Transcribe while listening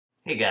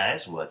Hey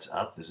guys, what's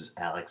up? This is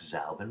Alex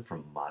Zalbin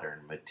from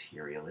Modern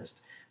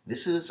Materialist.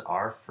 This is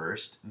our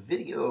first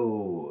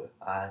video.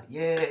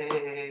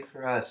 Yay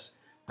for us.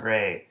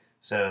 Hooray.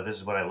 So this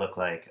is what I look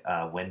like.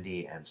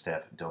 Wendy and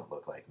Steph don't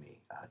look like me.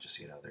 Just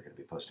so you know, they're going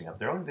to be posting up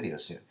their own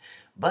videos soon.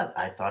 But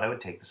I thought I would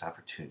take this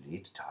opportunity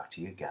to talk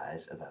to you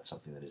guys about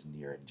something that is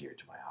near and dear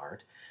to my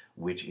heart,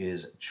 which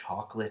is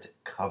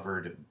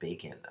chocolate-covered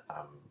bacon.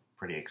 I'm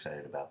pretty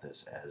excited about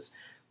this, as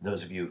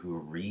those of you who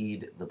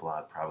read the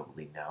blog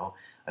probably know.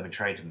 I've been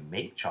trying to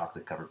make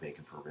chocolate covered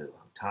bacon for a really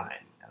long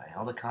time, and I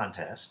held a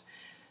contest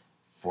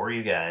for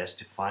you guys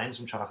to find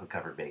some chocolate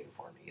covered bacon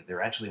for me.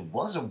 There actually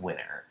was a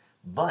winner,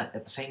 but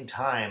at the same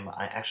time,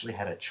 I actually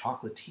had a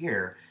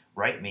chocolatier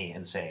write me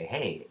and say,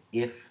 hey,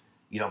 if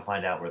you don't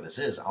find out where this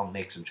is, I'll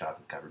make some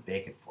chocolate covered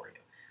bacon for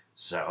you.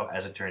 So,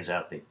 as it turns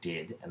out, they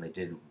did, and they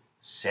did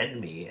send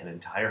me an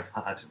entire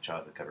box of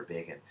chocolate covered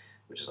bacon,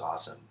 which is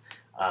awesome.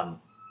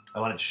 I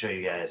wanted to show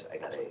you guys, I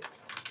got a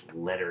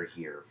letter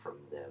here from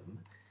them,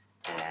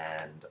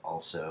 and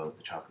also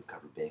the chocolate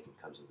covered bacon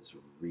comes in this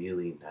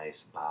really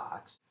nice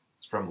box.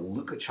 It's from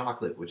Luca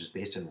Chocolate, which is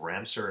based in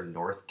Ramseur,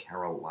 North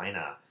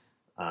Carolina,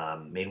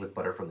 made with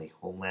butter from the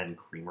Homeland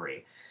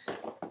Creamery.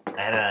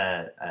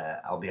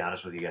 I'll be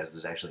honest with you guys, this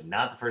is actually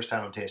not the first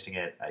time I'm tasting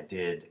it. I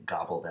did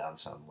gobble down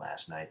some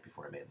last night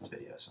before I made this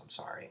video, so I'm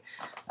sorry.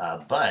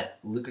 But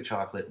Luca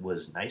Chocolate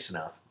was nice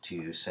enough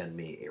to send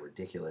me a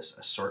ridiculous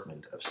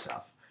assortment of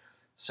stuff.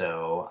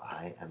 So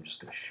I am just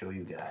going to show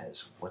you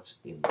guys what's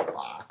in the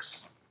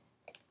box.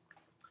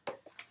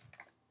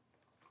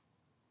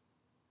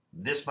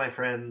 This, my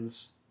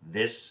friends,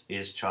 this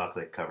is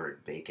chocolate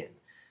covered bacon.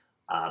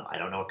 I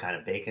don't know what kind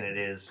of bacon it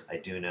is. I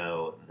do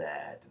know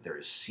that there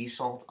is sea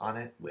salt on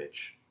it,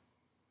 which,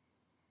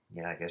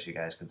 yeah, I guess you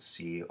guys can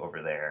see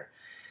over there.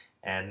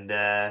 And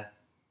yeah,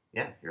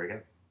 here we go.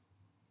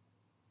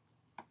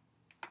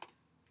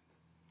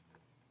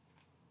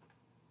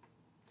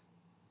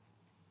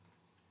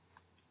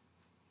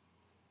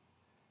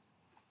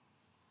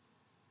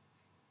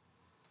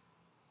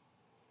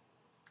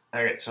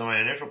 Alright, so my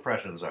initial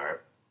impressions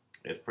are,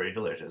 it's pretty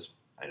delicious.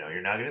 I know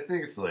you're not going to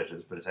think it's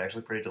delicious, but it's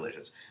actually pretty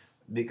delicious.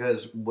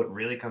 Because what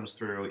really comes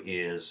through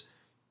is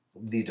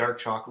the dark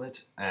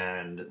chocolate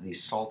and the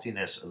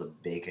saltiness of the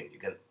bacon. You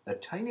get a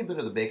tiny bit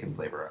of the bacon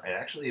flavor. I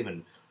actually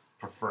even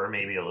prefer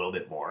maybe a little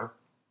bit more,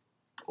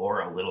 or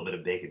a little bit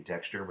of bacon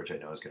texture, which I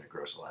know is going to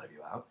gross a lot of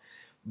you out.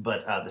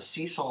 But the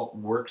sea salt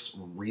works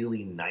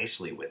really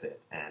nicely with it,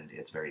 and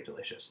it's very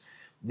delicious.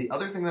 The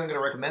other thing that I'm going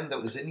to recommend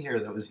that was in here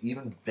that was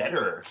even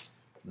better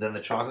than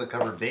the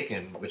chocolate-covered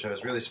bacon, which I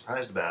was really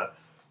surprised about,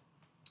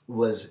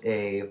 was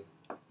a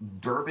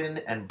bourbon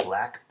and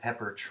black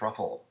pepper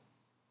truffle.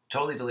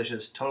 Totally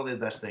delicious, totally the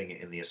best thing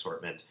in the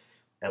assortment,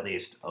 at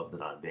least of the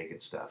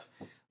non-bacon stuff.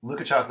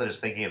 Luca Chocolate is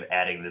thinking of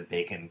adding the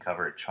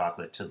bacon-covered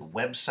chocolate to the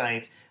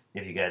website.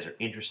 If you guys are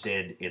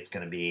interested, it's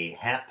going to be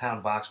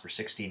half-pound box for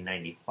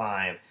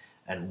 $16.95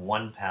 and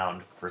 1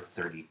 pound for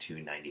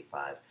 $32.95.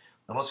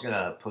 I'm also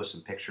going to post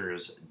some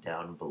pictures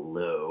down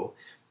below,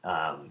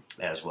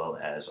 as well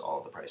as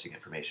all the pricing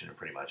information and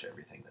pretty much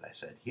everything that I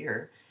said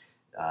here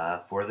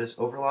for this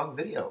overlong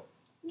video.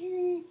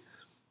 Yay.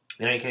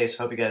 In any case,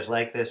 hope you guys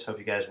like this. Hope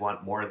you guys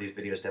want more of these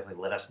videos.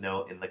 Definitely let us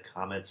know in the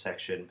comments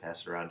section.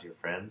 Pass it around to your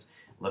friends.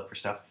 Look for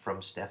stuff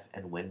from Steph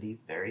and Wendy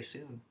very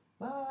soon.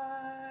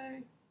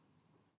 Bye!